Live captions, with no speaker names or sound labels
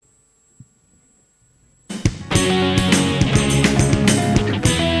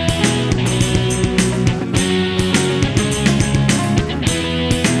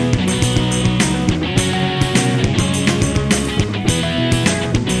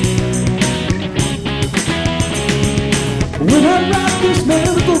this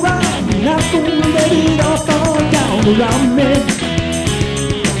merry-go-round, not gonna let it all fall down around me.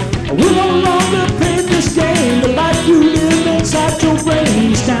 We'll no longer play this game. The life you live inside your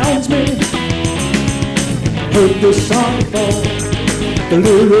brain astounds me. Heard this song before, the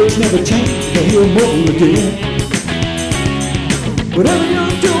lyrics never change, I hear more again. Whatever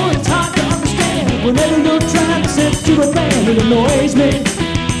you're doing, it's hard to understand. Whenever you're trying to set to a band, it annoys me.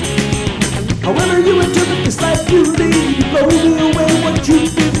 However you interpret this life you lead, you blow me away. What you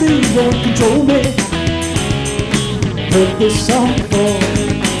believe won't control me. Heard this song before,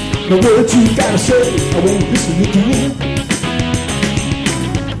 the words you gotta say, I won't listen again.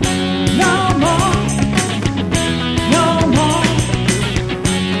 No more, no more,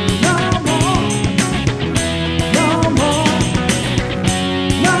 no more, no more,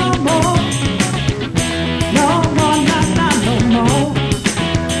 no more, no more, no more.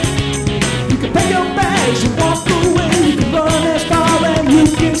 You can pack your bags and walk away. You can run as far and you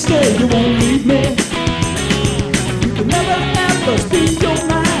can stay. You won't leave me. You can never ever speak your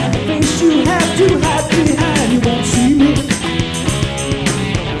mind. You have to hide behind, you won't see me.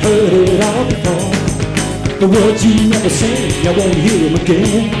 Heard it all before, the words you never say, I won't hear them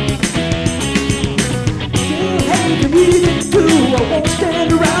again. You hate to read it too, I won't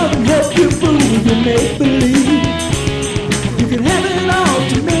stand around and help you fool your make-believe. You can have it all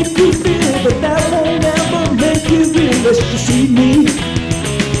to make you feel, but that won't ever make you real unless you see me.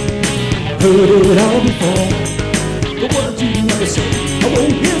 Heard it all before, the words you never say, I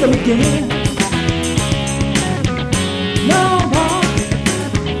won't hear them again.